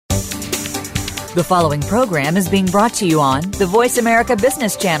The following program is being brought to you on the Voice America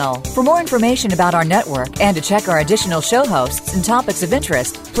Business Channel. For more information about our network and to check our additional show hosts and topics of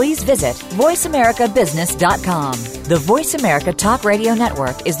interest, please visit voiceamericabusiness.com. The Voice America Talk Radio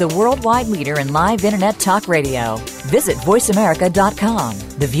Network is the worldwide leader in live Internet talk radio. Visit voiceamerica.com.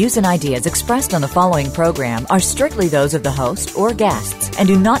 The views and ideas expressed on the following program are strictly those of the host or guests and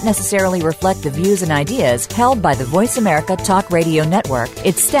do not necessarily reflect the views and ideas held by the Voice America Talk Radio Network,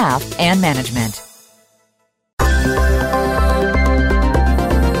 its staff, and management.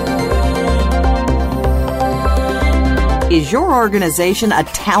 Is your organization a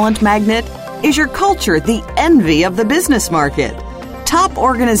talent magnet? Is your culture the envy of the business market? Top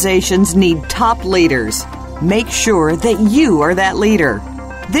organizations need top leaders. Make sure that you are that leader.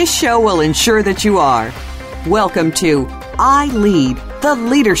 This show will ensure that you are. Welcome to I Lead, the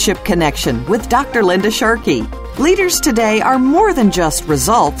Leadership Connection with Dr. Linda Sharkey. Leaders today are more than just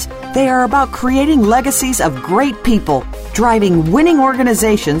results. They are about creating legacies of great people, driving winning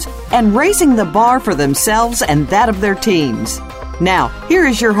organizations, and raising the bar for themselves and that of their teams. Now, here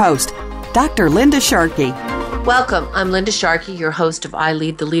is your host, Dr. Linda Sharkey. Welcome. I'm Linda Sharkey, your host of I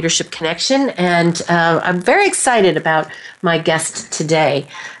Lead the Leadership Connection, and I'm very excited about my guest today.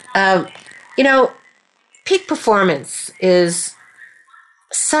 Peak performance is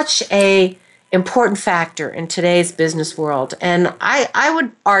such a important factor in today's business world, and I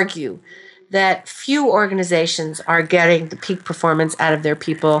would argue that few organizations are getting the peak performance out of their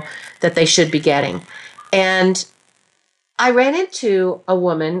people that they should be getting. And I ran into a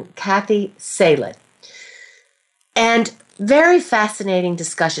woman, Cathy Salit, and very fascinating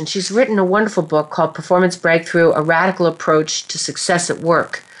discussion. She's written a wonderful book called Performance Breakthrough, A Radical Approach to Success at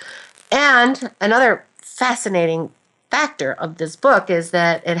Work. And another fascinating factor of this book is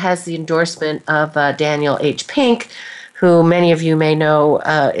that it has the endorsement of Daniel H. Pink, who many of you may know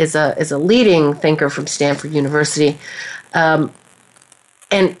is a leading thinker from Stanford University. And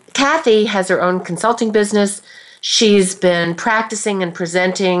Cathy has her own consulting business. She's been practicing and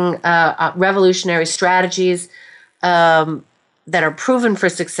presenting revolutionary strategies that are proven for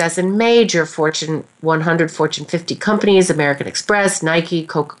success in major Fortune 100, Fortune 50 companies, American Express, Nike,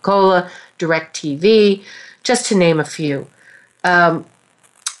 Coca-Cola, DirecTV, just to name a few. So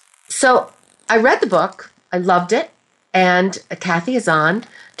I read the book, I loved it, and Cathy is on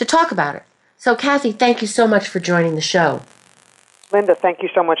to talk about it. So Cathy, thank you so much for joining the show. Linda, thank you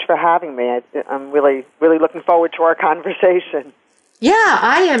so much for having me. I'm really, really looking forward to our conversation. Yeah,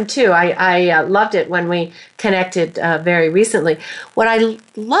 I am too. I loved it when we connected very recently. What I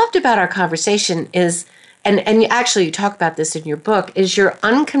loved about our conversation is, and actually you talk about this in your book, is your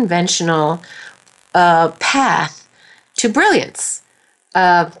unconventional path to brilliance.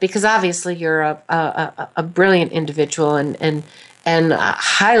 Because obviously you're a brilliant individual and a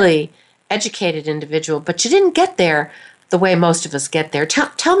highly educated individual, but you didn't get there the way most of us get there.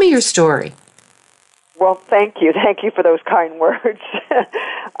 Tell me your story. Well, thank you. Thank you for those kind words.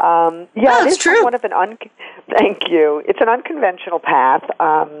 It's true. Thank you. It's an unconventional path.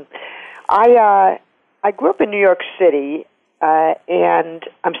 I grew up in New York City, and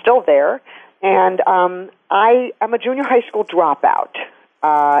I'm still there. And I'm a junior high school dropout.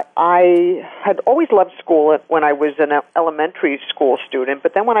 I had always loved school when I was an elementary school student,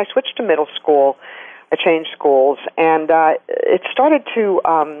 but then when I switched to middle school, I changed schools, and it started to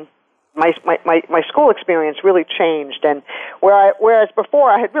my school experience really changed. And whereas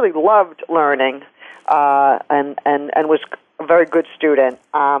before I had really loved learning and was a very good student,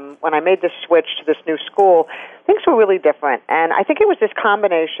 when I made this switch to this new school, things were really different. And I think it was this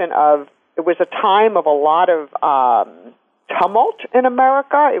combination of, it was a time of a lot of tumult in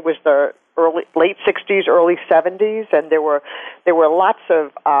America. It was the late 60s, early 70s, and there were lots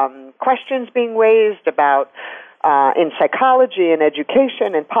of questions being raised about in psychology and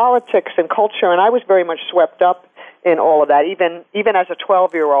education and politics and culture, and I was very much swept up in all of that, even as a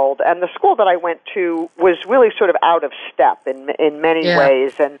 12-year-old. And the school that I went to was really sort of out of step in many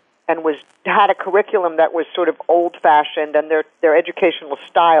ways, and had a curriculum that was sort of old-fashioned, and their educational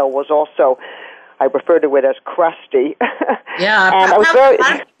style was also, I refer to it as crusty. Yeah, and I was a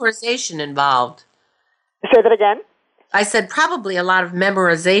lot of memorization involved. Say that again? I said probably a lot of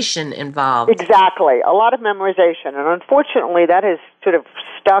memorization involved. Exactly, a lot of memorization, and unfortunately, that has sort of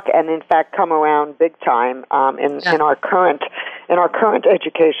stuck and in fact come around big time in our current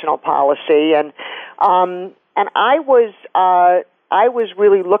educational policy. And I was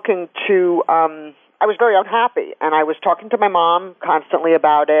really looking to. I was very unhappy, and I was talking to my mom constantly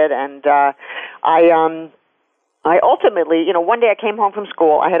about it, and I ultimately, one day I came home from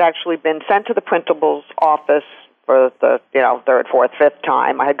school. I had actually been sent to the principal's office for the third, fourth, fifth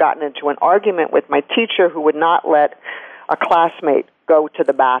time. I had gotten into an argument with my teacher who would not let a classmate go to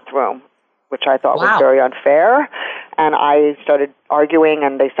the bathroom, which I thought was very unfair. And I started arguing,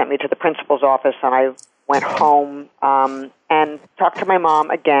 and they sent me to the principal's office, and I went home and talked to my mom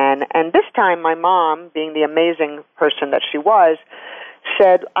again. And this time my mom, being the amazing person that she was,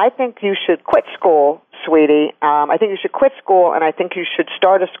 said, I think you should quit school, sweetie. I think you should quit school, and I think you should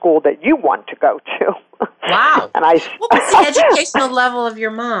start a school that you want to go to. Wow. And what was the educational level of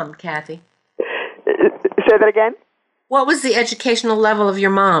your mom, Cathy? Say that again? What was the educational level of your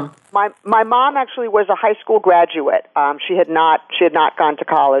mom? My mom actually was a high school graduate. She had not gone to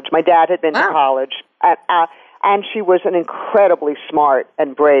college. My dad had been to college, and she was an incredibly smart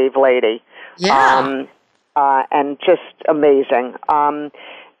and brave lady. Yeah. And just amazing.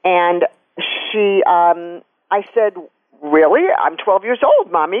 And she, I said, really? I'm 12 years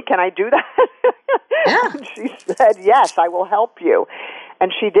old, Mommy. Can I do that? Yeah. And she said, yes, I will help you.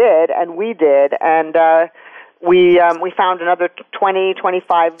 And she did, and we did. And we found another 20,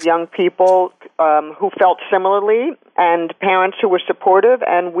 25 young people who felt similarly, and parents who were supportive.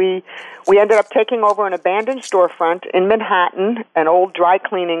 And we ended up taking over an abandoned storefront in Manhattan, an old dry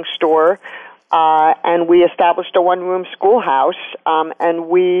cleaning store, and we established a one-room schoolhouse, and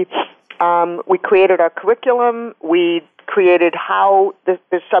we created our curriculum. We created how the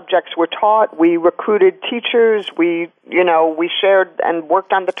subjects were taught. We recruited teachers. We shared and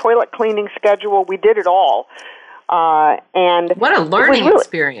worked on the toilet cleaning schedule. We did it all. And what a learning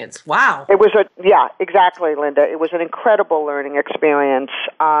experience. Wow. It was exactly, Linda. It was an incredible learning experience.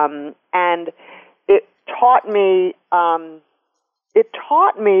 And it taught me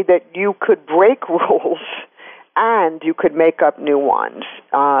that you could break rules and you could make up new ones.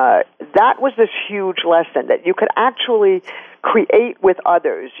 That was this huge lesson, that you could actually create with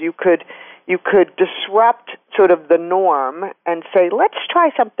others. You could disrupt sort of the norm and say, let's try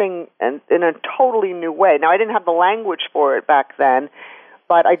something in a totally new way. Now, I didn't have the language for it back then,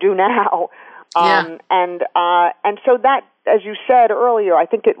 but I do now. And so that, as you said earlier, I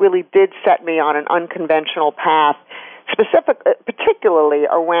think it really did set me on an unconventional path, particularly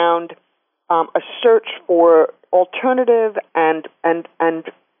around a search for alternative and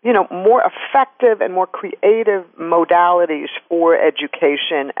more effective and more creative modalities for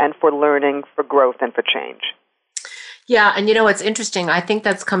education and for learning, for growth, and for change. Yeah, and it's interesting. I think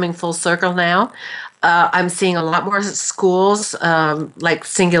that's coming full circle now. I'm seeing a lot more schools like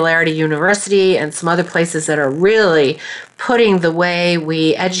Singularity University and some other places that are really putting the way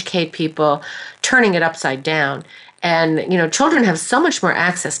we educate people, turning it upside down. And, children have so much more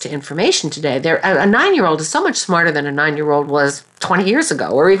access to information today. A 9-year-old is so much smarter than a 9-year-old was 20 years ago,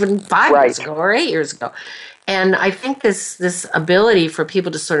 or even 5 years ago, or 8 years ago. And I think this ability for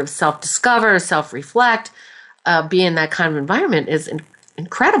people to sort of self-discover, self-reflect, be in that kind of environment is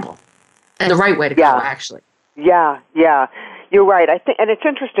incredible. And the right way to go, actually. Yeah. You're right. I think, and it's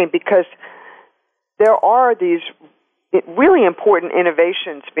interesting because there are these really important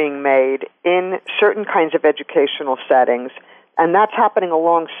innovations being made in certain kinds of educational settings, and that's happening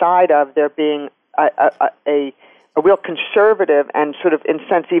alongside of there being a real conservative and sort of, in a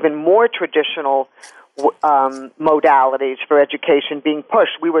sense, even more traditional modalities for education being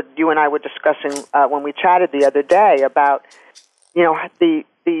pushed. You and I were discussing when we chatted the other day about, the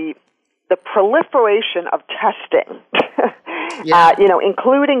proliferation of testing,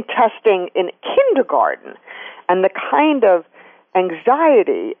 including testing in kindergarten, and the kind of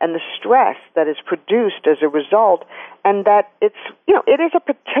anxiety and the stress that is produced as a result, and that it is a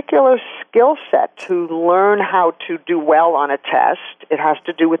particular skill set to learn how to do well on a test. It has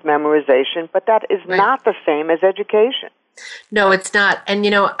to do with memorization, but that is not the same as education. No, it's not. And,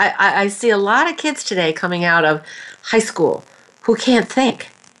 I see a lot of kids today coming out of high school who can't think.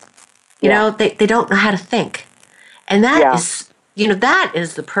 They don't know how to think. And that is... that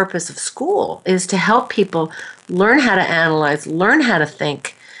is the purpose of school, is to help people learn how to analyze, learn how to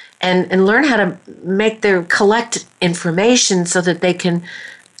think, and learn how to collect information so that they can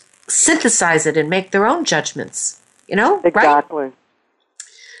synthesize it and make their own judgments, Exactly. Right?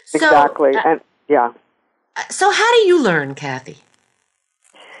 Exactly. So how do you learn, Cathy?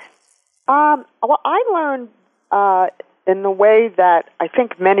 Well, I learn in the way that I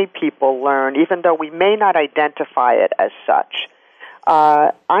think many people learn, even though we may not identify it as such.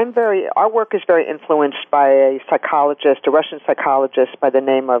 Our work is very influenced by a Russian psychologist by the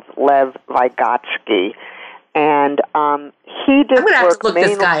name of Lev Vygotsky. And he did I'm going to have to look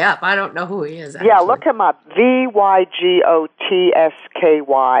mainly, this guy up. I don't know who he is, actually. Yeah, look him up, Vygotsky.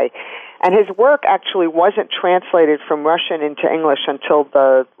 And his work actually wasn't translated from Russian into English until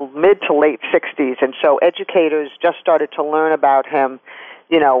the mid to late 60s. And so educators just started to learn about him,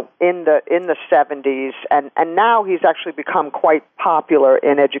 in the 70s, and now he's actually become quite popular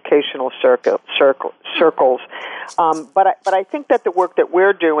in educational circles. But I think that the work that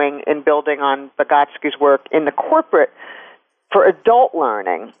we're doing in building on Vygotsky's work in the corporate for adult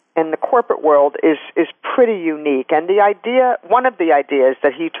learning in the corporate world is pretty unique. And one of the ideas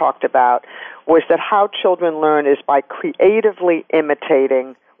that he talked about was that how children learn is by creatively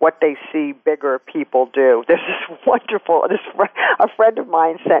imitating what they see bigger people do. There's this wonderful, a friend of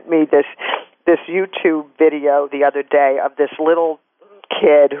mine sent me this YouTube video the other day of this little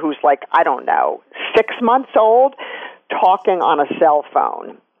kid who's like, I don't know, 6 months old, talking on a cell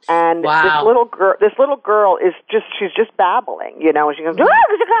phone. And wow. this little girl she's just babbling, and she goes,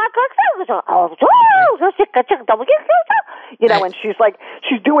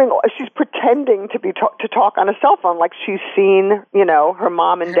 and she's pretending to talk on a cell phone like she's seen, her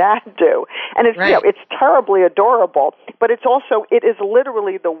mom and dad do. And it's, it's terribly adorable, but it is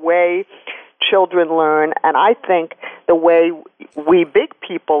literally the way children learn. And I think the way we big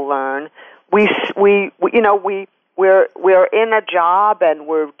people learn, we're in a job and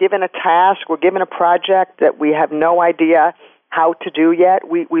we're given a task, we're given a project that we have no idea how to do yet.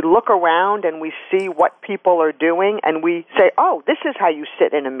 We look around and we see what people are doing and we say, oh, this is how you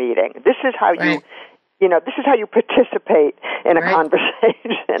sit in a meeting. This is how this is how you participate in a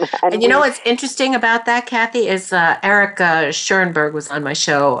conversation. And what's interesting about that, Cathy, is Eric Schoenberg was on my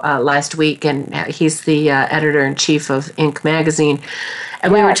show last week, and he's the editor-in-chief of Inc. magazine.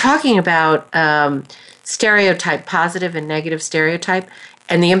 And we were talking about stereotype, positive and negative stereotype,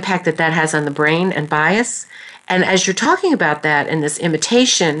 and the impact that has on the brain and bias. And as you're talking about that in this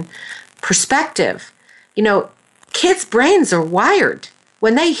imitation perspective, kids' brains are wired.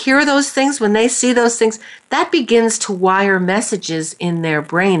 When they hear those things, when they see those things, that begins to wire messages in their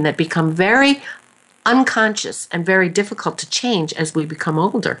brain that become very unconscious and very difficult to change as we become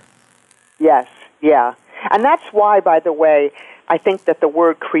older. Yes, yeah. And that's why, by the way, I think that the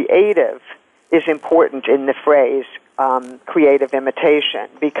word creative is important in the phrase creative imitation,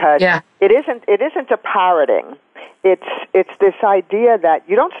 because it isn't a parroting. It's this idea that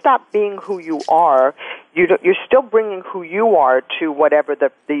you don't stop being who you are. You're still bringing who you are to whatever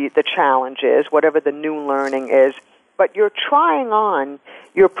the challenge is, whatever the new learning is. But you're trying on,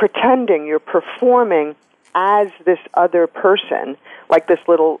 you're pretending, you're performing as this other person, like this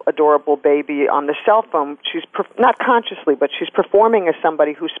little adorable baby on the cell phone. She's not consciously, but she's performing as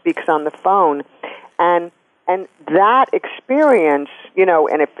somebody who speaks on the phone, and that experience,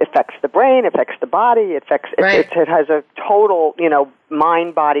 and it affects the brain, affects the body, it has a total,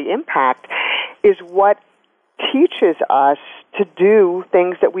 mind-body impact, is what teaches us to do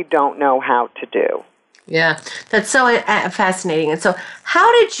things that we don't know how to do. Yeah, that's so fascinating. And so how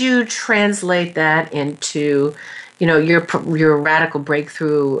did you translate that into, your radical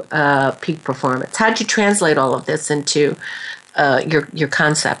breakthrough peak performance? How did you translate all of this into your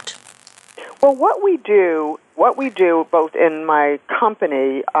concept? Well, what we do both in my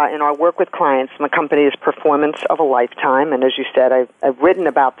company, in our work with clients, my company is Performance of a Lifetime, and as you said, I've written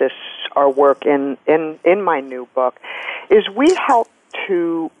about our work in my new book, is we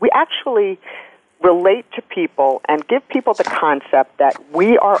actually relate to people and give people the concept that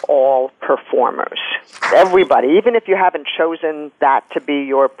we are all performers. Everybody, even if you haven't chosen that to be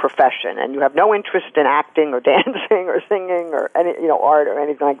your profession and you have no interest in acting or dancing or singing or any, art or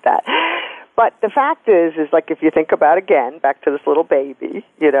anything like that. But the fact is like if you think about, again, back to this little baby,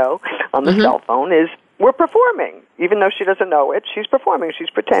 on the cell phone, is we're performing. Even though she doesn't know it, she's performing, she's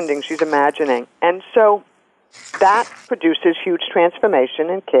pretending, she's imagining. And so that produces huge transformation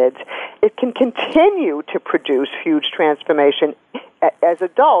in kids. It can continue to produce huge transformation as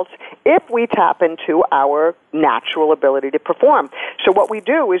adults if we tap into our natural ability to perform. So what we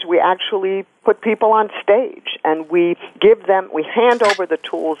do is we actually put people on stage and we hand over the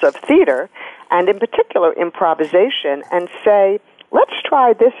tools of theater and in particular improvisation and say, let's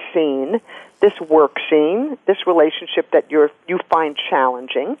try this scene, this work scene, this relationship that you find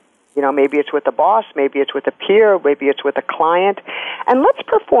challenging. Maybe it's with a boss, maybe it's with a peer, maybe it's with a client, and let's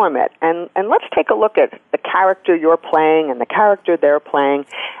perform it. And let's take a look at the character you're playing and the character they're playing,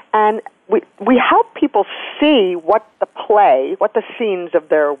 and we help people see what the scenes of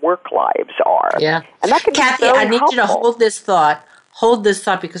their work lives are. Yeah. And that can Cathy, be very I need helpful. you to hold this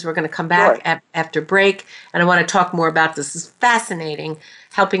thought because we're going to come back after break, and I want to talk more about this. This is fascinating,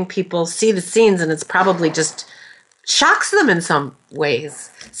 helping people see the scenes, and it's probably just shocks them in some ways.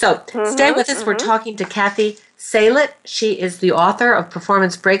 So stay with us. We're talking to Cathy Salit. She is the author of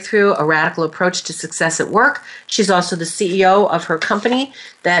Performance Breakthrough, A Radical Approach to Success at Work. She's also the CEO of her company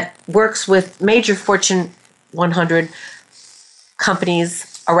that works with major Fortune 100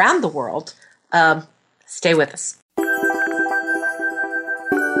 companies around the world. Stay with us.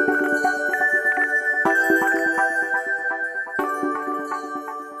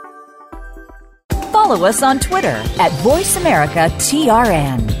 Follow us on Twitter at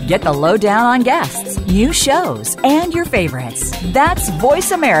VoiceAmericaTRN. Get the lowdown on guests, new shows, and your favorites. That's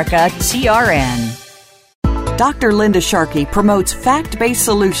VoiceAmericaTRN. Dr. Linda Sharkey promotes fact-based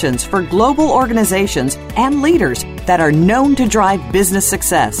solutions for global organizations and leaders that are known to drive business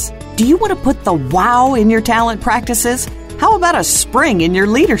success. Do you want to put the wow in your talent practices? How about a spring in your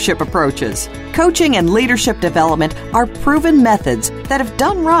leadership approaches? Coaching and leadership development are proven methods that, if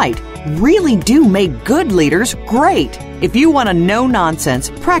done right, really do make good leaders great. If you want a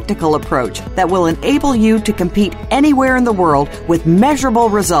no-nonsense, practical approach that will enable you to compete anywhere in the world with measurable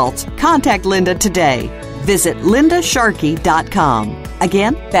results, contact Linda today. Visit lindasharkey.com.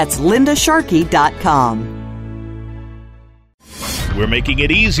 Again, that's lindasharkey.com. We're making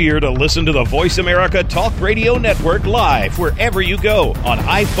it easier to listen to the Voice America Talk Radio Network live wherever you go on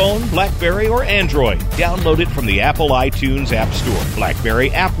iPhone, BlackBerry, or Android. Download it from the Apple iTunes App Store, BlackBerry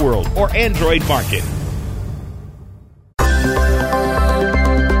App World, or Android Market.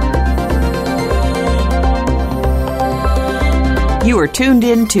 You are tuned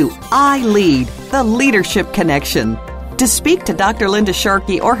in to I Lead, the Leadership Connection. To speak to Dr. Linda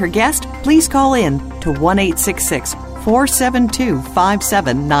Sharkey or her guest, please call in to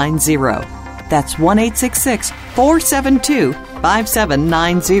 1-866-472-5790. That's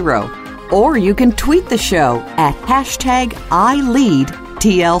 1-866-472-5790. Or you can tweet the show at #ILeadTLC.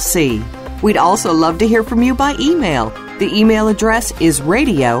 We'd also love to hear from you by email. The email address is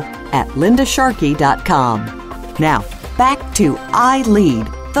radio@lindasharkey.com. Now, back to I Lead,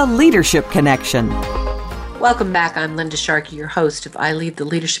 the Leadership Connection. Welcome back. I'm Linda Sharkey, your host of I Lead the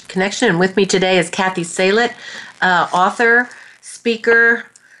Leadership Connection. And with me today is Cathy Salit, author, speaker,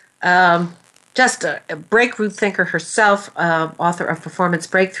 just a breakthrough thinker herself, author of Performance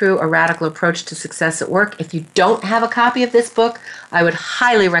Breakthrough, A Radical Approach to Success at Work. If you don't have a copy of this book, I would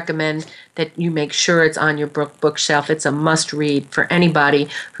highly recommend that you make sure it's on your bookshelf. It's a must-read for anybody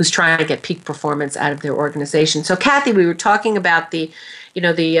who's trying to get peak performance out of their organization. So, Cathy, we were talking about the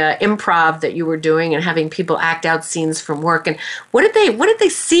improv that you were doing and having people act out scenes from work. And what did they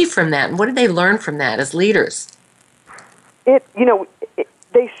see from that, and what did they learn from that as leaders?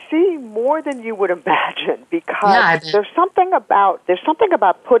 They see more than you would imagine, because there's something about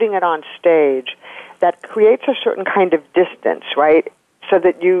putting it on stage that creates a certain kind of distance, right? So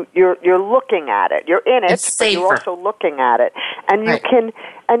that you're looking at it, you're in it, but you're also looking at it, and you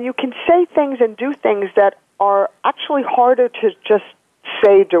can say things and do things that are actually harder to just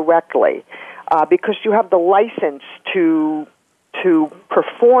say directly, because you have the license to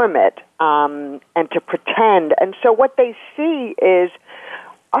perform it and to pretend. And so what they see is,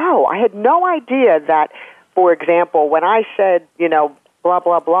 oh, I had no idea that, for example, when I said, blah,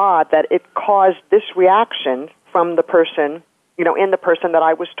 blah, blah, that it caused this reaction from the person, in the person that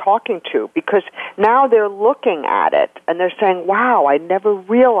I was talking to, because now they're looking at it and they're saying, wow, I never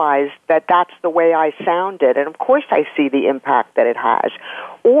realized that that's the way I sounded. And of course I see the impact that it has.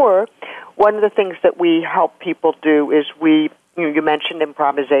 Or one of the things that we help people do is you mentioned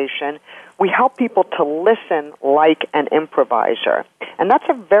improvisation. We help people to listen like an improviser. And that's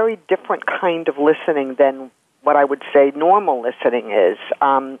a very different kind of listening than what I would say normal listening is.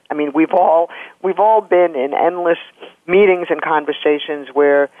 We've all been in endless meetings and conversations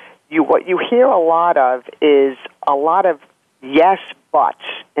where what you hear a lot of is a lot of yes buts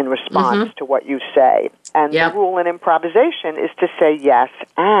in response to what you say. And the rule in improvisation is to say yes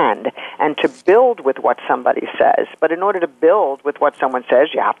and to build with what somebody says. But in order to build with what someone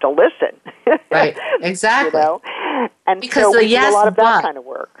says, you have to listen. Right, exactly. And because so we do a lot of that kind of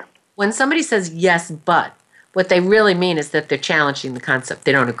work. When somebody says yes but, what they really mean is that they're challenging the concept.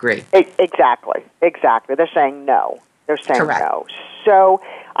 They don't agree. Exactly. They're saying no. No. So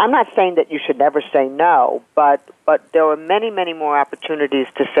I'm not saying that you should never say no, but there are many, many more opportunities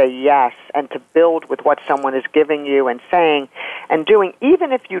to say yes and to build with what someone is giving you and saying and doing,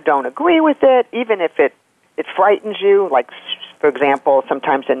 even if you don't agree with it, even if it frightens you, like, for example,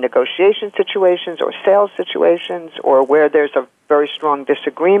 sometimes in negotiation situations or sales situations or where there's a very strong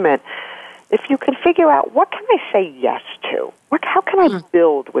disagreement. if you can figure out what can I say yes to, how can I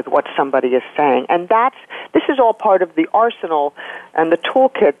build with what somebody is saying, and this is all part of the arsenal and the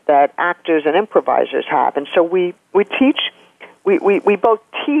toolkit that actors and improvisers have, and so we both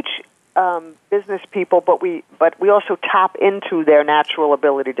teach business people, but we also tap into their natural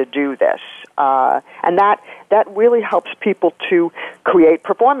ability to do this, and that really helps people to create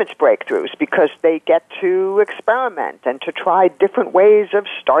performance breakthroughs because they get to experiment and to try different ways of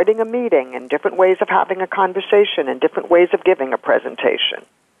starting a meeting and different ways of having a conversation and different ways of giving a presentation.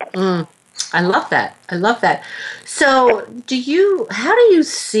 I love that. So, how do you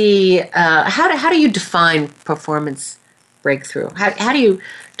see? How do you define performance breakthrough? How do you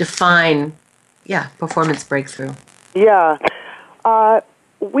define, performance breakthrough? Yeah,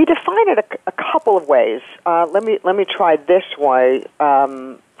 we define it a couple of ways. Let me try this way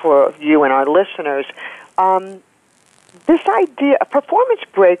for you and our listeners. This idea, a performance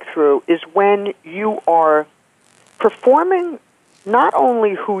breakthrough, is when you are performing not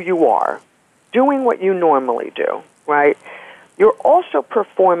only who you are, doing what you normally do, right? You're also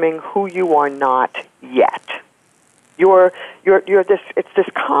performing who you are not yet. It's this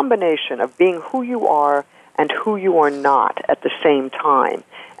combination of being who you are and who you are not at the same time.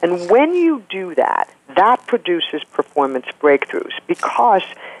 And when you do that, that produces performance breakthroughs because,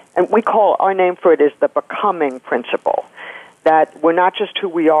 and we call, our name for it is the becoming principle, that we're not just who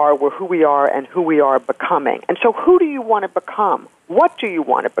we are, we're who we are and who we are becoming. And so who do you want to become? What do you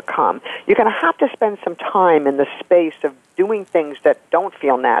want to become? You're going to have to spend some time in the space of doing things that don't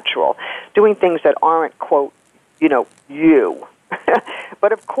feel natural, doing things that aren't, quote, you.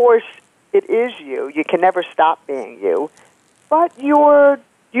 But of course, it is you. You can never stop being you. But you're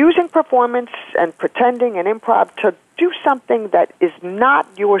using performance and pretending and improv to do something that is not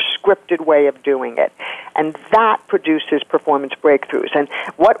your scripted way of doing it. And that produces performance breakthroughs. And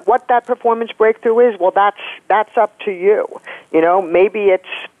what that performance breakthrough is, well, that's up to you. Maybe it's,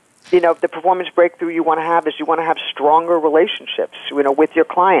 the performance breakthrough you want to have is you want to have stronger relationships, with your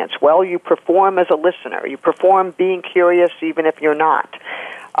clients. Well, you perform as a listener. You perform being curious even if you're not.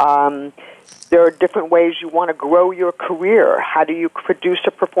 There are different ways you want to grow your career. How do you produce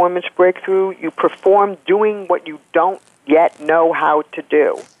a performance breakthrough? You perform doing what you don't yet know how to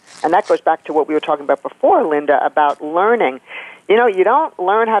do. And that goes back to what we were talking about before, Linda, about learning. You don't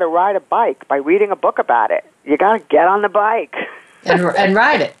learn how to ride a bike by reading a book about it. You got to get on the bike. and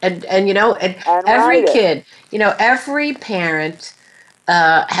ride it. And every kid, every parent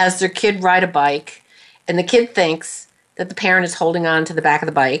has their kid ride a bike, and the kid thinks that the parent is holding on to the back of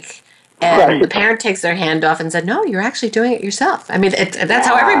the bike. And the parent takes their hand off and said, no, you're actually doing it yourself. I mean, that's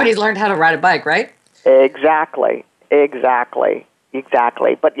how everybody's learned how to ride a bike, right? Exactly. But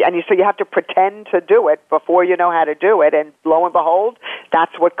so you have to pretend to do it before you know how to do it. And lo and behold,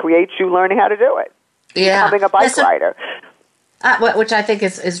 that's what creates you learning how to do it. Yeah. Becoming a bike rider. Which I think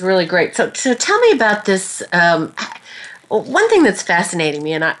is really great. So tell me about this. One thing that's fascinating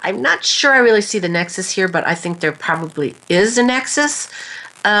me, and I'm not sure I really see the nexus here, but I think there probably is a nexus.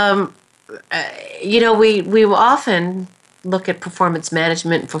 We often look at performance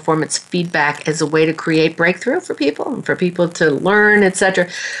management and performance feedback as a way to create breakthrough for people and for people to learn, etc.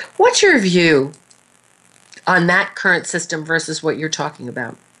 What's your view on that current system versus what you're talking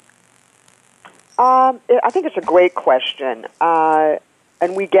about? I think it's a great question,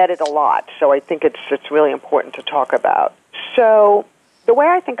 and we get it a lot. So I think it's really important to talk about. So the way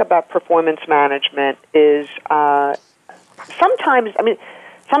I think about performance management is sometimes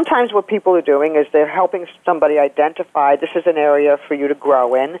what people are doing is they're helping somebody identify this is an area for you to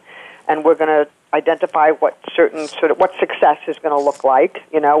grow in, and we're going to identify what success is going to look like.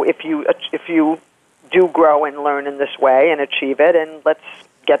 If you do grow and learn in this way and achieve it, and let's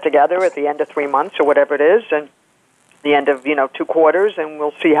get together at the end of 3 months or whatever it is, and the end of 2 quarters, and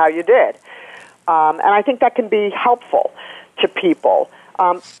we'll see how you did. And I think that can be helpful to people.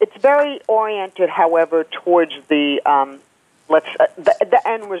 It's very oriented, however, towards the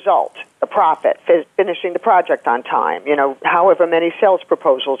end result, the profit, finishing the project on time, however many sales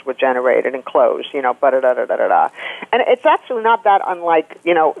proposals were generated and closed, da-da-da-da-da-da. And it's actually not that unlike,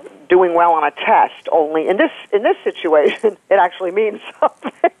 doing well on a test, only in this situation, it actually means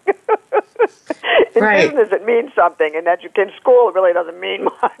something. In business, it means something. In school, it really doesn't mean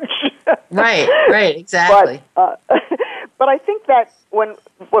much. Right, exactly. But I think that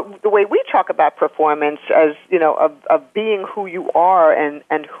the way we talk about performance as, of being who you are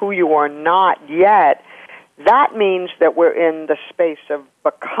and who you are not yet, that means that we're in the space of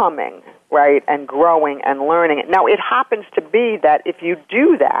becoming, right, and growing and learning. Now, it happens to be that if you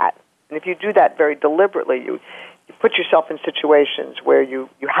do that, and if you do that very deliberately, you put yourself in situations where you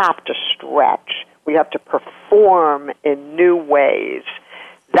have to stretch, we have to perform in new ways,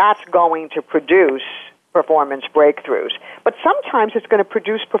 that's going to produce performance breakthroughs. But sometimes it's going to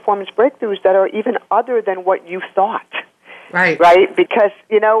produce performance breakthroughs that are even other than what you thought. Right. Right? Because,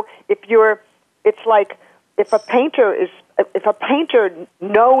 it's like if a painter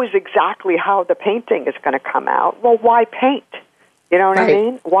knows exactly how the painting is going to come out, well, why paint? You know what I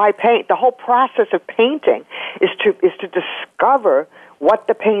mean? Why paint? The whole process of painting is to discover what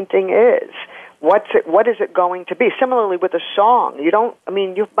the painting is. What is it going to be? Similarly with a song,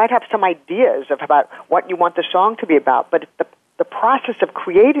 you might have some ideas about what you want the song to be about, but the process of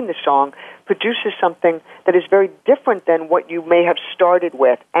creating the song produces something that is very different than what you may have started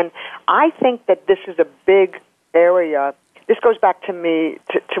with. And I think that this is a big area. This goes back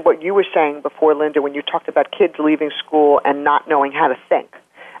to what you were saying before, Linda, when you talked about kids leaving school and not knowing how to think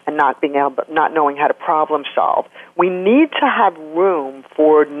and not knowing how to problem solve. We need to have room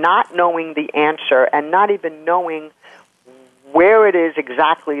for not knowing the answer and not even knowing where it is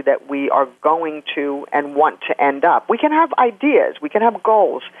exactly that we are going to and want to end up. We can have ideas, we can have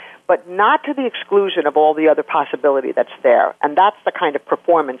goals, but not to the exclusion of all the other possibility that's there. And that's the kind of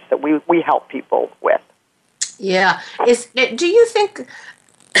performance that we help people with. Yeah. Do you think,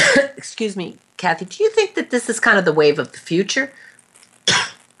 excuse me, Cathy, do you think that this is kind of the wave of the future?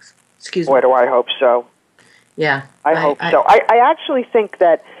 Excuse me. Boy, do I hope so. Yeah. I hope so. I actually think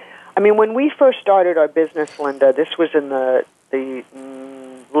that, when we first started our business, Linda, this was in the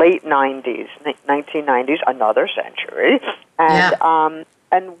late 90s, 1990s, another century. And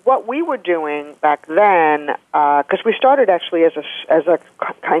and what we were doing back then, because we started actually as a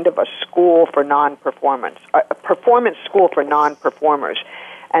kind of a school for non-performance, a performance school for non-performers.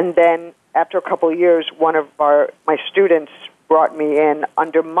 And then after a couple of years, one of my students brought me in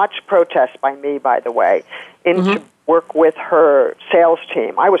under much protest by me, by the way, to work with her sales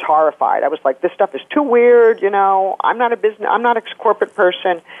team. I was horrified. I was like, this stuff is too weird, I'm not a corporate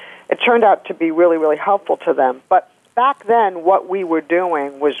person. It turned out to be really, really helpful to them. But back then, what we were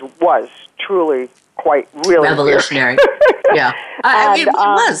doing was truly quite really revolutionary. Yeah. It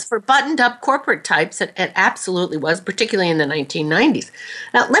was for buttoned-up corporate types. It absolutely was, particularly in the 1990s.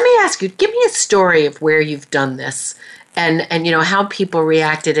 Now, let me ask you, give me a story of where you've done this and how people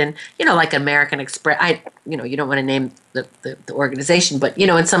reacted. And, like American Express, you don't want to name the organization, but,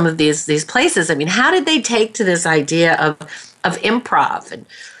 in some of these places, how did they take to this idea of improv and,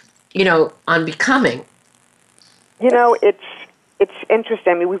 on becoming? It's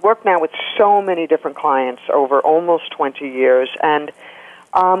interesting. We've worked now with so many different clients over almost 20 years, and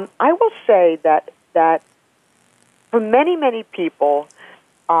I will say that for many, many people,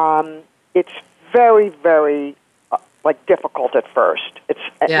 it's very, very difficult at first. It's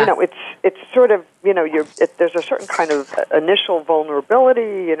it's sort of there's a certain kind of initial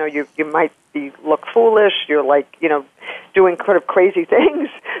vulnerability. You might look foolish. You're doing kind of crazy things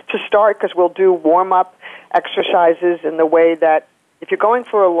to start, because we'll do warm up exercises in the way that if you're going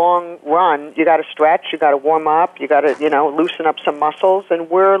for a long run, you got to stretch, you got to warm up, you got to loosen up some muscles, and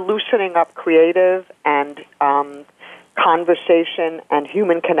we're loosening up creative and conversation and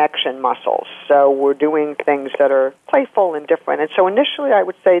human connection muscles. So we're doing things that are playful and different. And so initially, I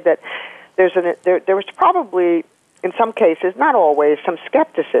would say that there was probably, in some cases, not always, some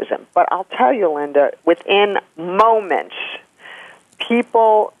skepticism. But I'll tell you, Linda, within moments,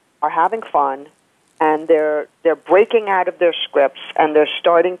 people are having fun, and they're breaking out of their scripts, and they're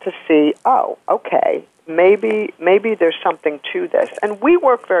starting to see, oh, okay, maybe there's something to this. And we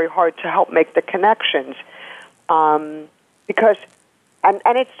work very hard to help make the connections, because, and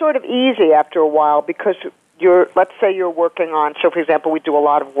it's sort of easy after a while, because let's say you're working on, so for example, we do a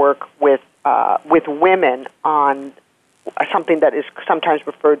lot of work with women on something that is sometimes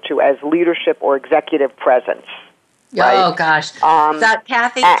referred to as leadership or executive presence. Right? Oh gosh,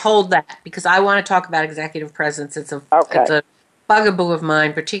 Cathy, hold that, because I want to talk about executive presence. It's a bugaboo of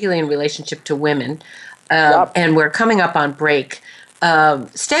mine, particularly in relationship to women. And we're coming up on break.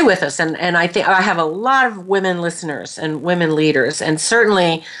 Stay with us, and I think I have a lot of women listeners and women leaders, and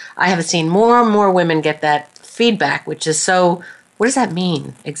certainly I have seen more and more women get that feedback, which is so. What does that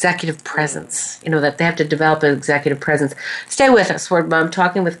mean? Executive presence. That they have to develop an executive presence. Stay with us. I'm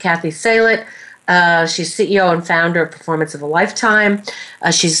talking with Cathy Salit. She's CEO and founder of Performance of a Lifetime.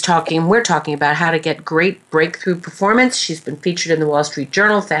 We're talking about how to get great breakthrough performance. She's been featured in the Wall Street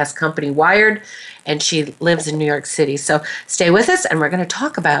Journal, Fast Company, Wired, and she lives in New York City. So stay with us, and we're going to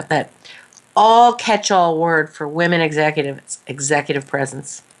talk about that all catch-all word for women executives, executive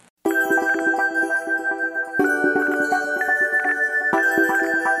presence.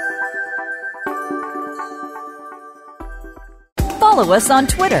 follow us on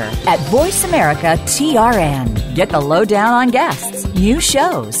Twitter at VoiceAmericaTRN. Get the lowdown on guests, new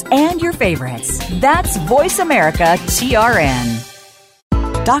shows, and your favorites. That's VoiceAmericaTRN.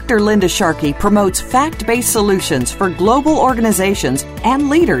 Dr. Linda Sharkey promotes fact-based solutions for global organizations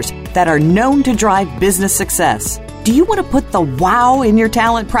and leaders that are known to drive business success. Do you want to put the wow in your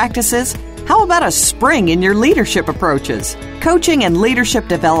talent practices? How about a spring in your leadership approaches? Coaching and leadership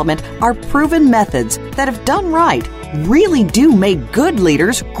development are proven methods that, if done right, really do make good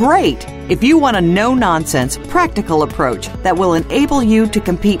leaders great. If you want a no-nonsense, practical approach that will enable you to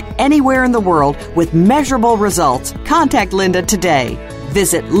compete anywhere in the world with measurable results, contact Linda today.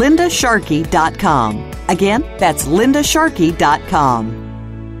 Visit lindasharkey.com. Again, that's lindasharkey.com.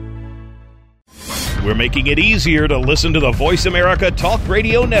 We're making it easier to listen to the Voice America Talk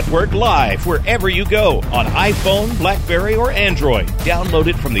Radio Network live wherever you go on iPhone, BlackBerry, or Android. Download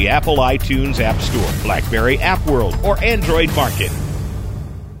it from the Apple iTunes App Store, BlackBerry App World, or Android Market.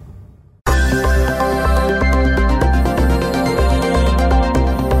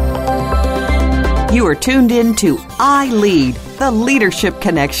 You are tuned in to I Lead, the Leadership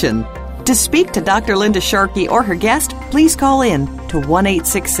Connection. To speak to Dr. Linda Sharkey or her guest, please call in to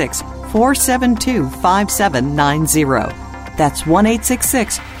 1-866-472-5790. That's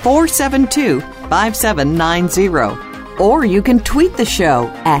 1-866-472-5790. Or you can tweet the show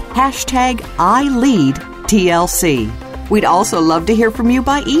at #ILeadTLC. We'd also love to hear from you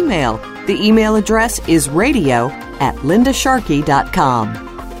by email. The email address is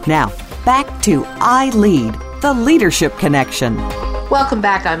radio@lindasharkey.com. Now, back to I Lead, the Leadership Connection. Welcome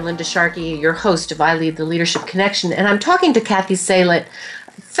back. I'm Linda Sharkey, your host of I Lead the Leadership Connection, and I'm talking to Cathy Salit,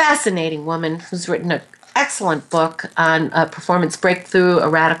 a fascinating woman who's written an excellent book on performance breakthrough, a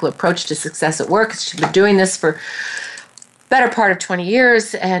radical approach to success at work. She's been doing this for better part of 20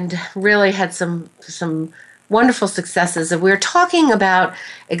 years and really had some wonderful successes. And we were talking about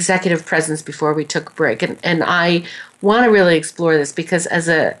executive presence before we took a break, and I want to really explore this because as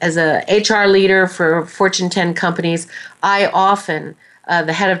a HR leader for Fortune 10 companies, I often,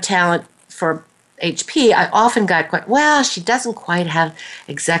 the head of talent for HP, I often got quite, well, she doesn't quite have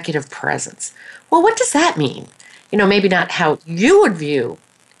executive presence. Well, what does that mean? You know, maybe not how you would view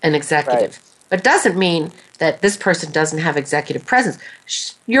an executive, but doesn't mean that this person doesn't have executive presence.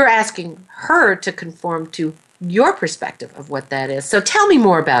 You're asking her to conform to your perspective of what that is. So tell me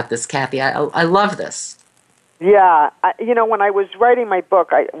more about this, Cathy. I love this. Yeah, when I was writing my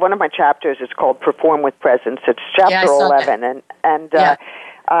book, one of my chapters is called "Perform with Presence." It's chapter 11, and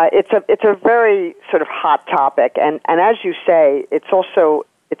it's a very sort of hot topic, and as you say, it's also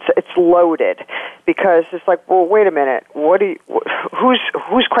it's loaded because it's like, well, wait a minute,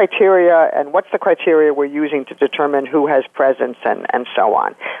 whose criteria and what's the criteria we're using to determine who has presence and so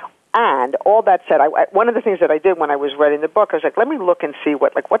on. And all that said, one of the things that I did when I was writing the book, I was like, let me look and see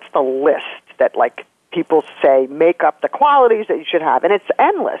what's the list that people say make up the qualities that you should have. And it's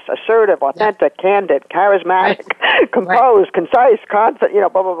endless: assertive, authentic, candid, charismatic, composed, concise,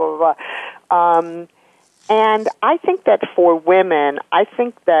 confident, blah, blah, blah, blah, blah. And I think that for women, I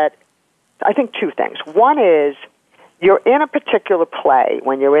think two things. One is you're in a particular play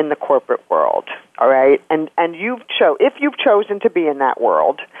when you're in the corporate world, all right? And if you've chosen to be in that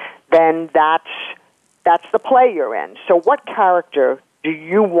world, then that's the play you're in. So what character do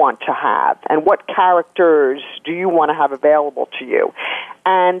you want to have, and what characters do you want to have available to you?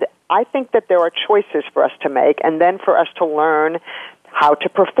 And I think that there are choices for us to make, and then for us to learn how to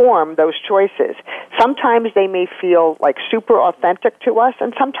perform those choices. Sometimes they may feel like super authentic to us,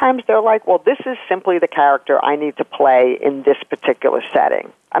 and sometimes they're like, well, this is simply the character I need to play in this particular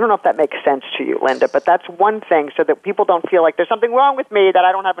setting. I don't know if that makes sense to you, Linda, but that's one thing, so that people don't feel like there's something wrong with me, that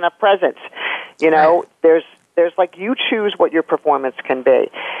I don't have enough presence. There's like, you choose what your performance can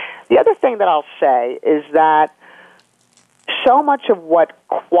be. The other thing that I'll say is that so much of what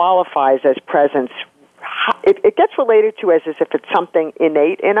qualifies as presence, it gets related to as if it's something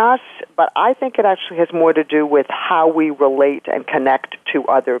innate in us, but I think it actually has more to do with how we relate and connect to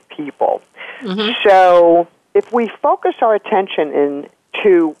other people. Mm-hmm. So if we focus our attention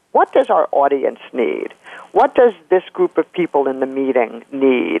into what does our audience need, what does this group of people in the meeting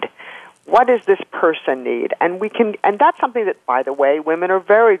need, what does this person need? And that's something that, by the way, women are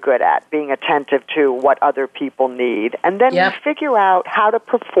very good at, being attentive to what other people need. And then we figure out how to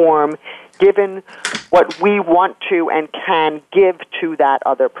perform given what we want to and can give to that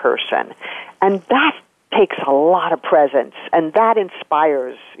other person. And that takes a lot of presence, and that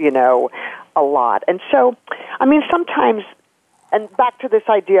inspires, a lot. And so, sometimes, and back to this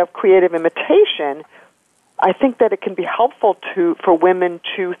idea of creative imitation, I think that it can be helpful for women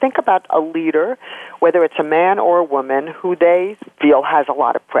to think about a leader, whether it's a man or a woman, who they feel has a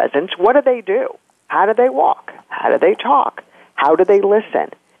lot of presence. What do they do? How do they walk? How do they talk? How do they listen?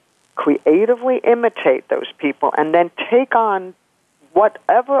 Creatively imitate those people and then take on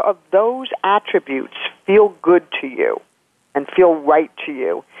whatever of those attributes feel good to you and feel right to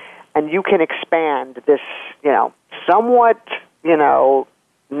you. And you can expand this, somewhat,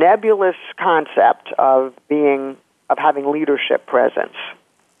 nebulous concept of having leadership presence.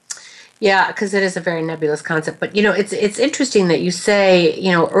 Yeah, because it is a very nebulous concept. But it's interesting that you say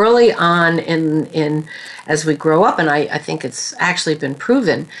early on in as we grow up, and I think it's actually been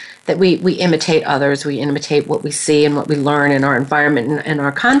proven that we imitate others, we imitate what we see and what we learn in our environment and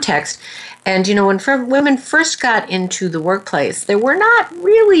our context. And when women first got into the workplace, there were not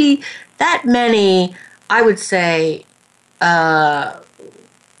really that many, I would say, there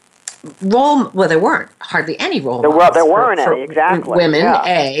weren't hardly any role models. There weren't any, exactly. Women,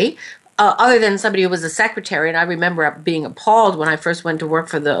 yeah. Other than somebody who was a secretary, and I remember being appalled when I first went to work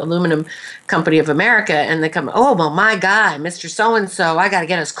for the Aluminum Company of America, and they come, oh, well, my guy, Mr. So-and-so, I got to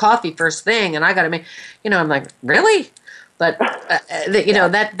get his coffee first thing, and I got to make, I'm like, really? But,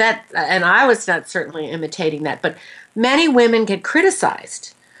 that, and I was not certainly imitating that, but many women get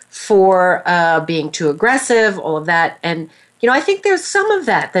criticized for being too aggressive, all of that, and I think there's some of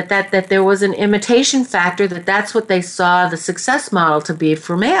that there was an imitation factor, that's what they saw the success model to be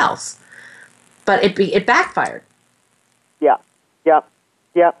for males. But it backfired. Yeah.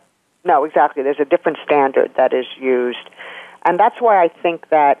 No, exactly. There's a different standard that is used. And that's why I think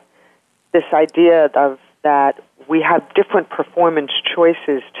that this idea of that we have different performance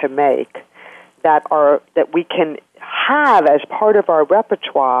choices to make that we can have as part of our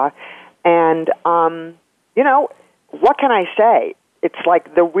repertoire. And, what can I say? It's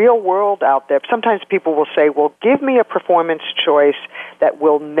like the real world out there. Sometimes people will say, well, give me a performance choice that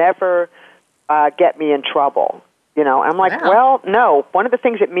will never get me in trouble. I'm like, well, no. One of the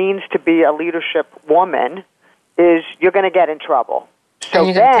things it means to be a leadership woman is you're going to get in trouble. So and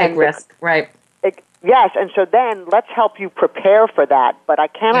you're going to take risks, right? Yes, and so then let's help you prepare for that. But I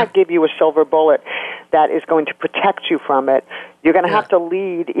cannot give you a silver bullet that is going to protect you from it. You're going to have to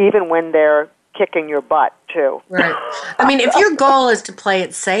lead even when they're kicking your butt, too. Right. I mean, if your goal is to play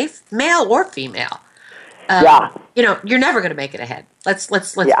it safe, male or female, you're never going to make it ahead.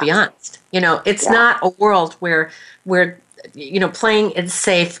 Let's be honest. It's not a world where playing it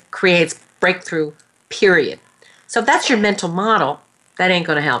safe creates breakthrough, period. So if that's your mental model, that ain't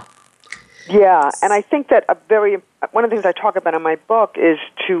going to help. Yeah, and I think that one of the things I talk about in my book is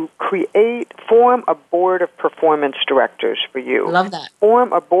to form a board of performance directors for you. Love that.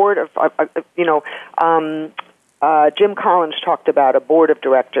 Form a board of, Jim Collins talked about a board of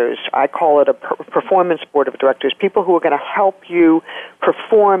directors. I call it a performance board of directors, people who are going to help you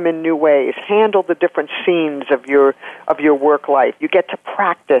perform in new ways, handle the different scenes of your work life. You get to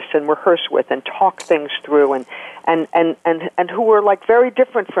practice and rehearse with and talk things through and who are like very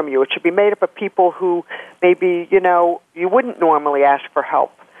different from you. It should be made up of people who maybe, you wouldn't normally ask for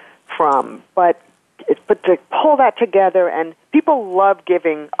help from, but to pull that together, and people love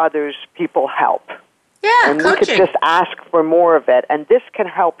giving people help. Yeah, and coaching. We could just ask for more of it, and this can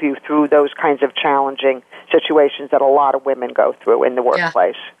help you through those kinds of challenging situations that a lot of women go through in the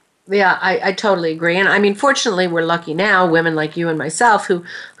workplace. Yeah, I totally agree. And I mean, fortunately, we're lucky now, women like you and myself, who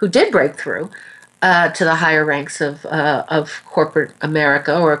did break through to the higher ranks of corporate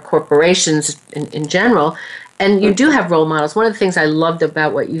America or corporations in general. And you do have role models. One of the things I loved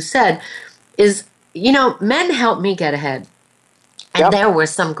about what you said is, men helped me get ahead. And there were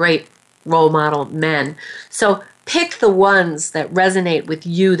some great role model men. So pick the ones that resonate with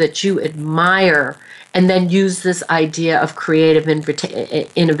you, that you admire, and then use this idea of creative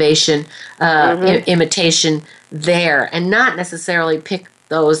innovation, imitation there, and not necessarily pick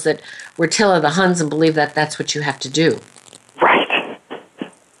those that were Till of the Huns and believe that that's what you have to do. Right.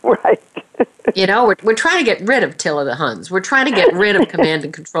 We're trying to get rid of Till of the Huns. We're trying to get rid of command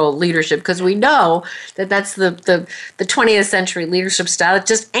and control leadership because we know that that's the 20th century leadership style. It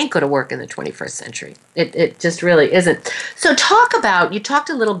just ain't going to work in the 21st century. It just really isn't. So you talked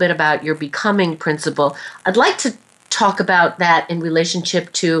a little bit about your becoming principle. I'd like to talk about that in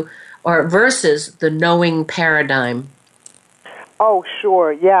relationship to or versus the knowing paradigm. Oh,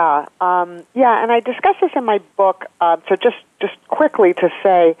 sure, yeah. And I discuss this in my book, so just quickly to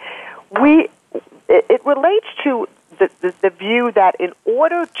say, it relates to the view that in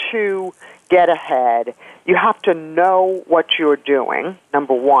order to get ahead, you have to know what you're doing,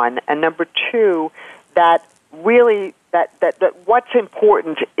 number one, and number two, that really that what's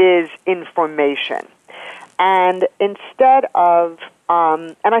important is information. And instead of,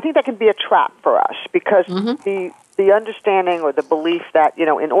 and I think that can be a trap for us because the understanding or the belief that,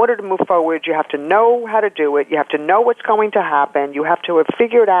 in order to move forward, you have to know how to do it. You have to know what's going to happen. You have to have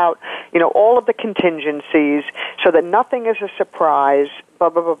figured out, all of the contingencies so that nothing is a surprise, blah,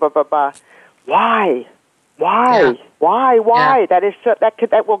 blah, blah, blah, blah, blah. Why? Yeah. Why? Yeah.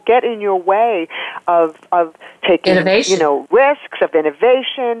 That will get in your way of taking innovation. Risks of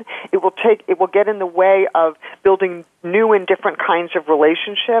innovation. It will get in the way of building new and different kinds of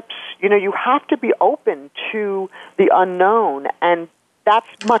relationships. You have to be open to the unknown, and that's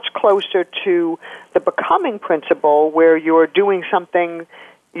much closer to the becoming principle where you're doing something.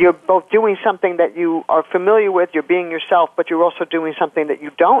 You're both doing something that you are familiar with, you're being yourself, but you're also doing something that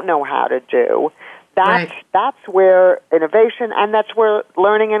you don't know how to do. That's where innovation and that's where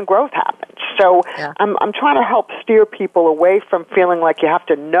learning and growth happens. So I'm trying to help steer people away from feeling like you have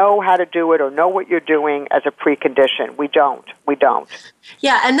to know how to do it or know what you're doing as a precondition. We don't.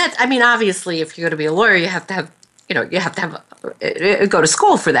 Yeah, and obviously, if you're going to be a lawyer, you have to have go to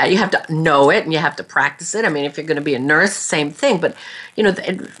school for that. You have to know it and you have to practice it. If you're going to be a nurse, same thing. But,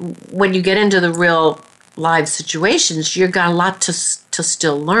 when you get into the real live situations, you've got a lot to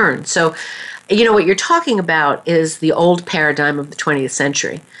still learn. So, what you're talking about is the old paradigm of the 20th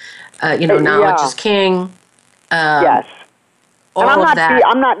century. Knowledge is king. Yes. All of that.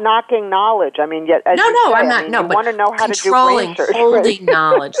 I'm not knocking knowledge. I'm not. You want to know how to do research, holding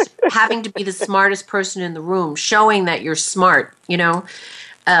knowledge, having to be the smartest person in the room, showing that you're smart.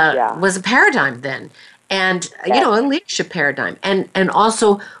 Was a paradigm then. And, a leadership paradigm. And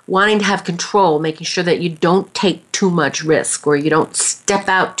also wanting to have control, making sure that you don't take too much risk or you don't step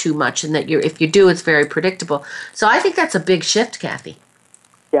out too much and that if you do, it's very predictable. So I think that's a big shift, Cathy.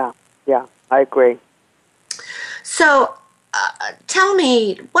 Yeah, I agree. So tell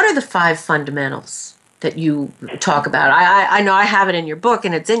me, what are the 5 fundamentals that you talk about? I know I have it in your book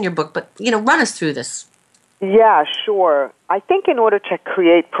and it's in your book, but, run us through this. Yeah, sure. I think in order to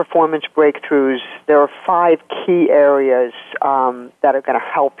create performance breakthroughs, there are 5 key areas that are going to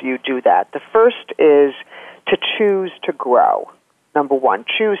help you do that. The first is to choose to grow. Number 1,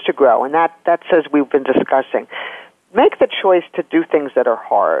 choose to grow. And that says we've been discussing. Make the choice to do things that are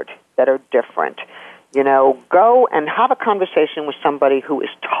hard, that are different. Go and have a conversation with somebody who is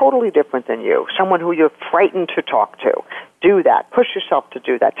totally different than you, someone who you're frightened to talk to. Do that. Push yourself to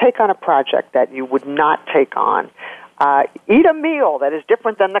do that. Take on a project that you would not take on. Eat a meal that is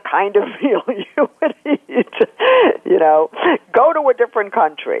different than the kind of meal you would eat. Go to a different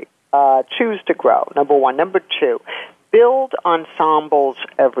country. Choose to grow, number 1. Number 2, build ensembles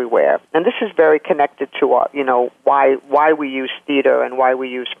everywhere. And this is very connected to our, why we use theater and why we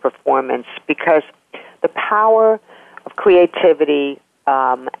use performance, because the power of creativity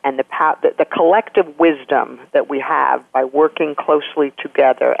and the collective wisdom that we have by working closely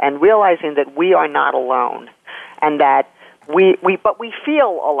together and realizing that we are not alone and that we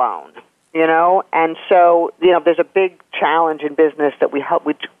feel alone, and so, there's a big challenge in business that we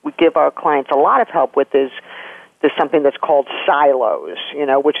give our clients a lot of help with is there's something that's called silos,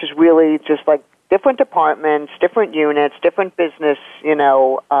 which is really just like different departments, different units, different business,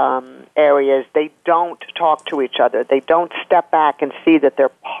 areas. They don't talk to each other. They don't step back and see that they're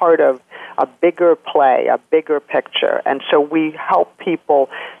part of a bigger play, a bigger picture. And so we help people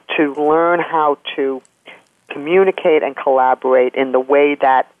to learn how to communicate and collaborate in the way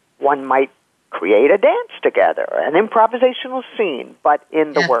that one might create a dance together, an improvisational scene, but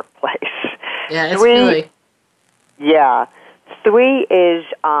in the workplace. Yeah, it's really... Yeah. 3 is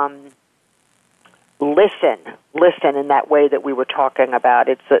listen in that way that we were talking about.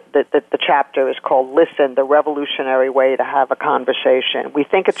 It's the chapter is called Listen, the Revolutionary Way to Have a Conversation. We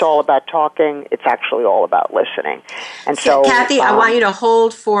think it's all about talking. It's actually all about listening. And so, Cathy, I want you to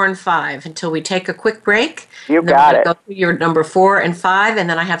hold 4 and 5 until we take a quick break. You got it. Go through your number 4 and 5, and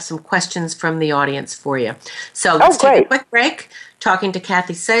then I have some questions from the audience for you. So let's take a quick break. Talking to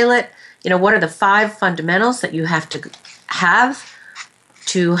Cathy Salit. What are the 5 fundamentals that you have to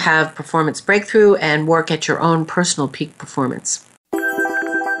have performance breakthrough and work at your own personal peak performance?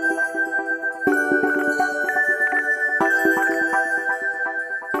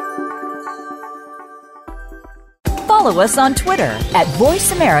 Follow us on Twitter at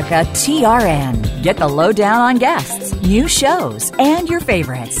VoiceAmericaTRN. Get the lowdown on guests, new shows, and your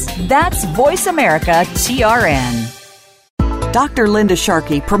favorites. That's VoiceAmericaTRN. Dr. Linda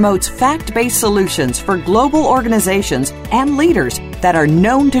Sharkey promotes fact-based solutions for global organizations and leaders that are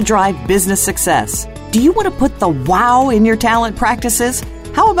known to drive business success. Do you want to put the wow in your talent practices?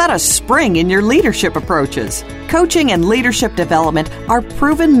 How about a spring in your leadership approaches? Coaching and leadership development are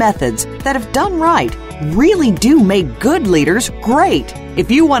proven methods that, if done right, really do make good leaders great. If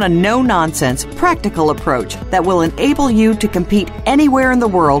you want a no-nonsense, practical approach that will enable you to compete anywhere in the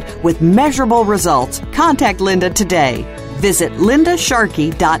world with measurable results, contact Linda today. Visit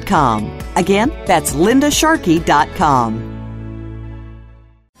lindasharkey.com. Again, that's lindasharkey.com.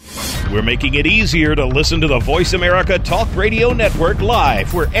 We're making it easier to listen to the Voice America Talk Radio Network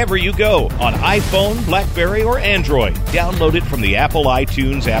live wherever you go on iPhone, BlackBerry, or Android. Download it from the Apple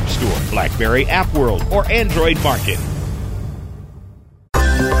iTunes App Store, BlackBerry App World, or Android Market.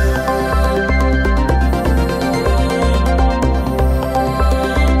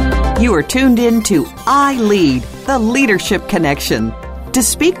 You are tuned in to I Lead, the Leadership Connection. To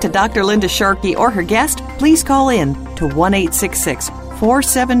speak to Dr. Linda Sharkey or her guest, please call in to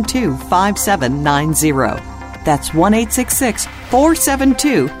 1-866-472-5790. That's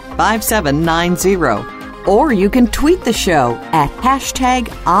 1-866-472-5790. Or you can tweet the show at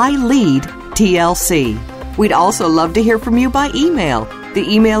 #ILeadTLC. We'd also love to hear from you by email. The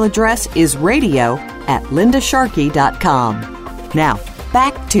email address is radio@lindasharkey.com. Now,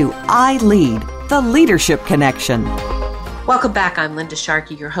 back to I Lead, the Leadership Connection. Welcome back. I'm Linda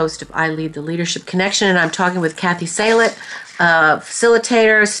Sharkey, your host of I Lead the Leadership Connection, and I'm talking with Cathy Salit,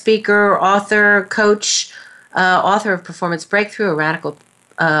 facilitator, speaker, author, coach, author of Performance Breakthrough, a radical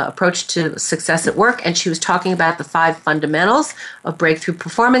approach to success at work, and she was talking about the 5 fundamentals of breakthrough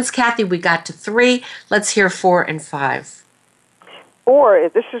performance. Cathy, we got to 3. Let's hear 4 and 5. 4,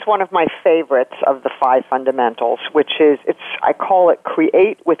 this is one of my favorites of the 5 fundamentals, which is, I call it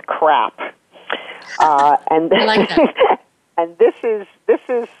create with crap. And I like that. And this is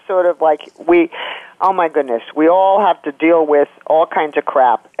sort of like oh my goodness, we all have to deal with all kinds of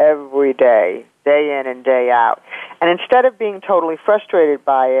crap every day, day in and day out. And instead of being totally frustrated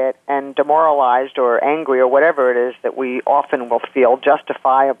by it and demoralized or angry or whatever it is that we often will feel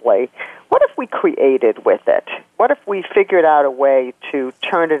justifiably, what if we created with it? What if we figured out a way to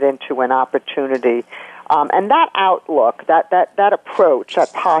turn it into an opportunity? And that outlook, that approach,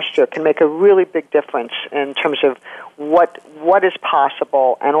 that posture can make a really big difference in terms of what is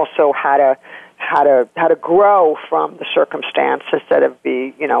possible, and also how to grow from the circumstance instead of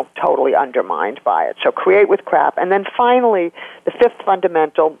be totally undermined by it. So create with crap. And then finally, the 5th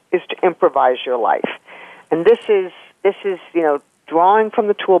fundamental is to improvise your life. And this is drawing from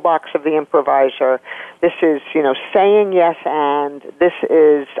the toolbox of the improviser. This is saying yes, and this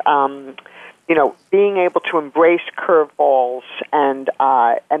is being able to embrace curveballs and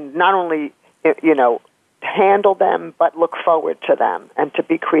not only handle them, but look forward to them and to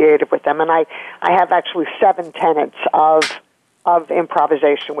be creative with them. And I have actually 7 tenets of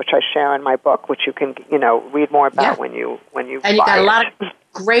improvisation, which I share in my book, which you can read more about when you and you got a lot of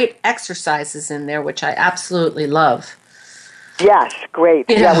great exercises in there, which I absolutely love. Yes, great.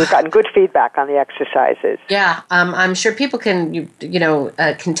 Yeah, we've gotten good feedback on the exercises. Yeah, I'm sure people can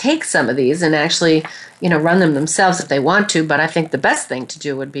can take some of these and actually run them themselves if they want to. But I think the best thing to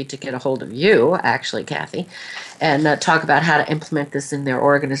do would be to get a hold of you, actually, Cathy, and talk about how to implement this in their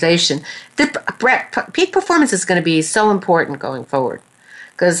organization. Peak performance is going to be so important going forward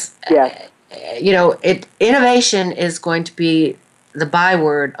because innovation is going to be the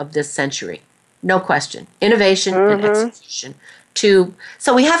byword of this century. No question. Innovation and execution. So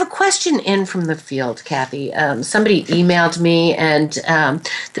we have a question in from the field, Cathy. Somebody emailed me, and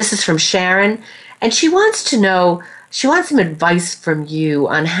this is from Sharon, and she wants some advice from you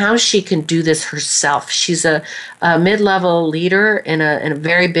on how she can do this herself. She's a mid-level leader in a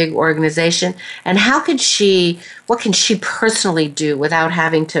very big organization, and what can she personally do without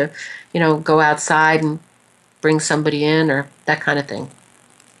having to, go outside and bring somebody in or that kind of thing?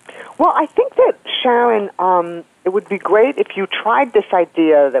 Well, I think that, Sharon, it would be great if you tried this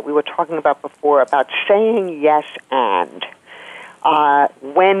idea that we were talking about before about saying yes and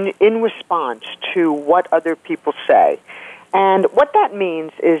when in response to what other people say. And what that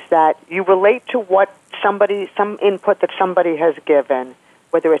means is that you relate to some input that somebody has given,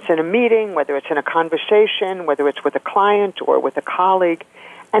 whether it's in a meeting, whether it's in a conversation, whether it's with a client or with a colleague,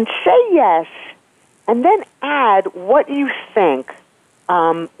 and say yes, and then add what you think.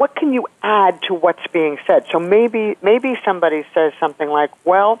 What can you add to what's being said? So maybe somebody says something like,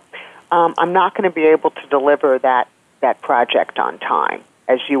 well, I'm not going to be able to deliver that project on time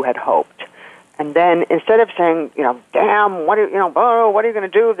as you had hoped. And then instead of saying, damn, what are you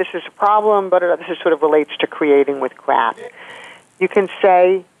going to do? This is a problem, but this is sort of relates to creating with crap. You can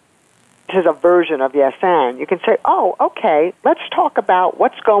say, this is a version of yes and. You can say, oh, okay, let's talk about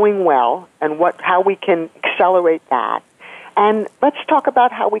what's going well and how we can accelerate that. And let's talk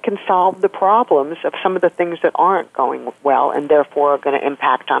about how we can solve the problems of some of the things that aren't going well and therefore are going to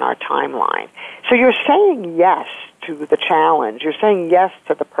impact on our timeline. So you're saying yes to the challenge. You're saying yes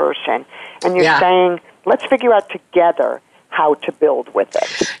to the person. And you're saying, let's figure out together how to build with it.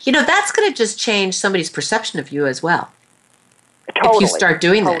 That's going to just change somebody's perception of you as well. Totally. If you start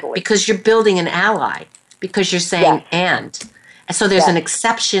doing that, because you're building an ally, because you're saying and so there's an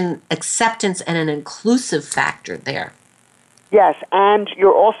acceptance and an inclusive factor there. Yes, and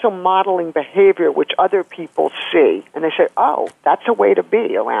you're also modeling behavior which other people see, and they say, oh, that's a way to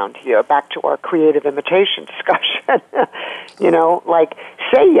be around here, back to our creative imitation discussion. Like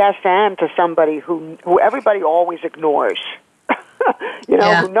say yes and to somebody who everybody always ignores.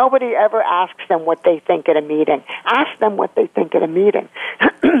 Who nobody ever asks them what they think at a meeting. Ask them what they think at a meeting.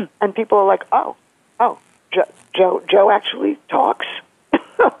 And people are like, oh, Joe actually talks.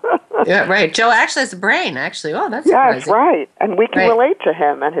 Yeah, right. Joe actually has a brain, actually. Oh, that's surprising. Yes, right. And we can relate to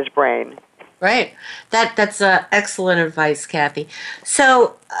him and his brain. Right. That's excellent advice, Cathy.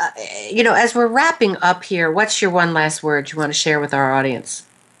 So, as we're wrapping up here, what's your one last word you want to share with our audience?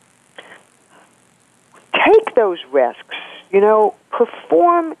 Take those risks.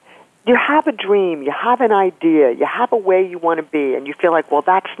 Perform. You have a dream, you have an idea, you have a way you want to be, and you feel like, well,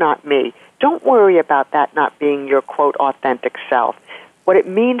 that's not me. Don't worry about that not being your, quote, authentic self. What it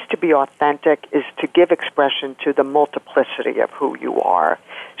means to be authentic is to give expression to the multiplicity of who you are.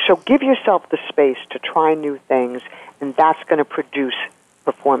 So give yourself the space to try new things, and that's going to produce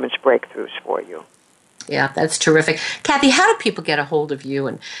performance breakthroughs for you. Yeah, that's terrific. Cathy, how do people get a hold of you?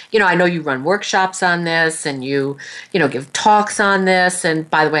 And, I know you run workshops on this and you give talks on this. And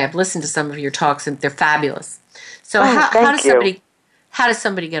by the way, I've listened to some of your talks and they're fabulous. So how does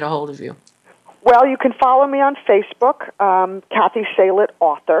somebody get a hold of you? Well, you can follow me on Facebook, Cathy Salit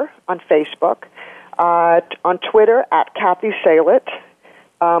Author on Facebook, on Twitter at Cathy Salit.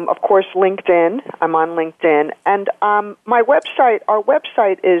 Of course, LinkedIn. I'm on LinkedIn. And our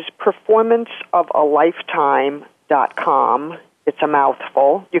website is performanceofalifetime.com. It's a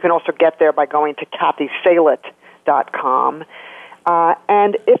mouthful. You can also get there by going to cathysalit.com.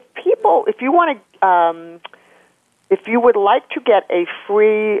 And if you would like to get a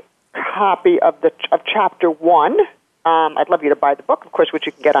free copy of Chapter 1, I'd love you to buy the book, of course, which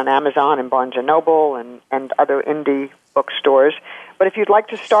you can get on Amazon and Barnes & Noble and other indie bookstores. But if you'd like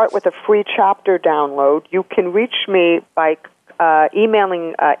to start with a free chapter download, you can reach me by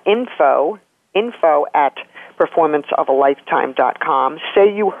emailing info at performanceofalifetime.com.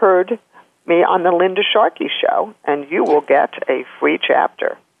 Say you heard me on the Linda Sharkey Show, and you will get a free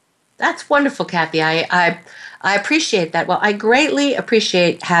chapter. That's wonderful, Cathy. I appreciate that. Well, I greatly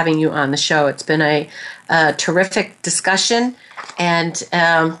appreciate having you on the show. It's been a terrific discussion, and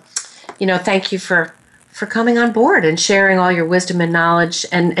thank you for coming on board and sharing all your wisdom and knowledge.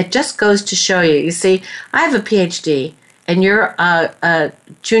 And it just goes to show you. You see, I have a PhD, and you're a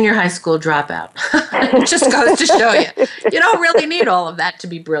junior high school dropout. It just goes to show you. You don't really need all of that to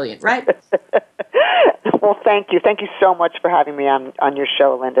be brilliant, right? Well, thank you. Thank you so much for having me on your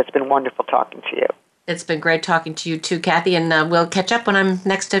show, Linda. It's been wonderful talking to you. It's been great talking to you too, Cathy, and we'll catch up when I'm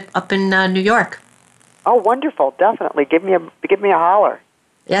next up in New York. Oh, wonderful. Definitely. Give me a holler.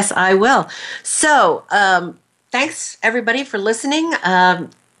 Yes, I will. So, thanks everybody for listening.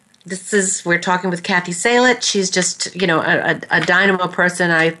 We're talking with Cathy Salit. She's just, a dynamo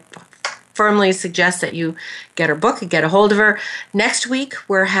person. I firmly suggest that you get her book and get a hold of her. Next week,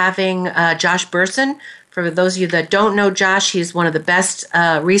 we're having Josh Burson. For those of you that don't know Josh, he's one of the best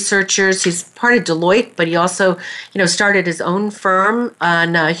researchers. He's part of Deloitte, but he also, started his own firm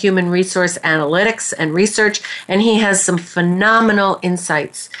on human resource analytics and research, and he has some phenomenal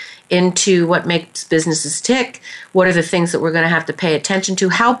insights into what makes businesses tick, what are the things that we're going to have to pay attention to,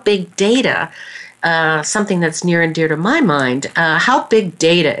 how big data, something that's near and dear to my mind, how big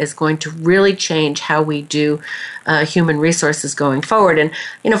data is going to really change how we do human resources going forward. And,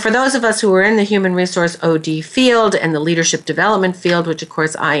 for those of us who are in the human resource OD field and the leadership development field, which of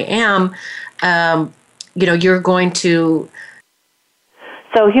course I am, you're going to...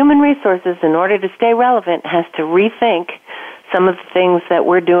 So human resources, in order to stay relevant, has to rethink some of the things that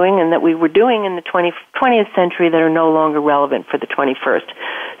we're doing and that we were doing in the 20th century that are no longer relevant for the 21st.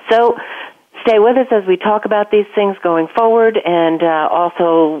 So stay with us as we talk about these things going forward, and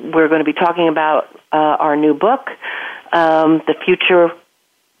also we're going to be talking about our new book, The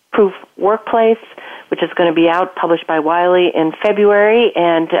Future-Proof Workplace, which is going to be out, published by Wiley in February,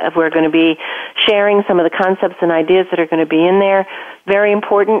 and we're going to be sharing some of the concepts and ideas that are going to be in there. Very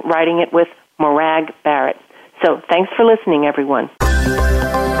important, writing it with Morag Barrett. So thanks for listening, everyone.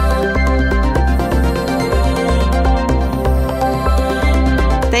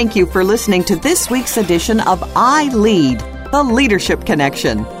 Thank you for listening to this week's edition of I Lead, the Leadership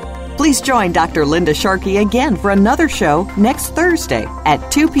Connection. Please join Dr. Linda Sharkey again for another show next Thursday at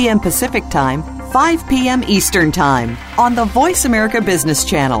 2 p.m. Pacific Time, 5 p.m. Eastern Time on the Voice America Business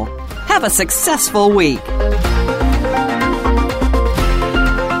Channel. Have a successful week.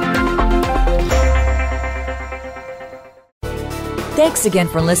 Thanks again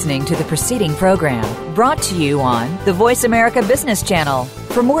for listening to the preceding program brought to you on the Voice America Business Channel.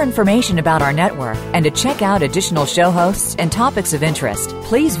 For more information about our network and to check out additional show hosts and topics of interest,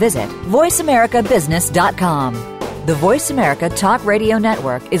 please visit voiceamericabusiness.com. The Voice America Talk Radio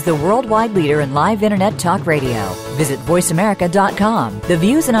Network is the worldwide leader in live Internet talk radio. Visit voiceamerica.com. The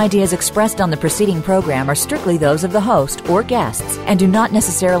views and ideas expressed on the preceding program are strictly those of the host or guests and do not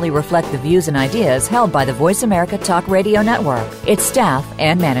necessarily reflect the views and ideas held by the Voice America Talk Radio Network, its staff,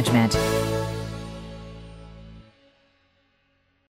 and management.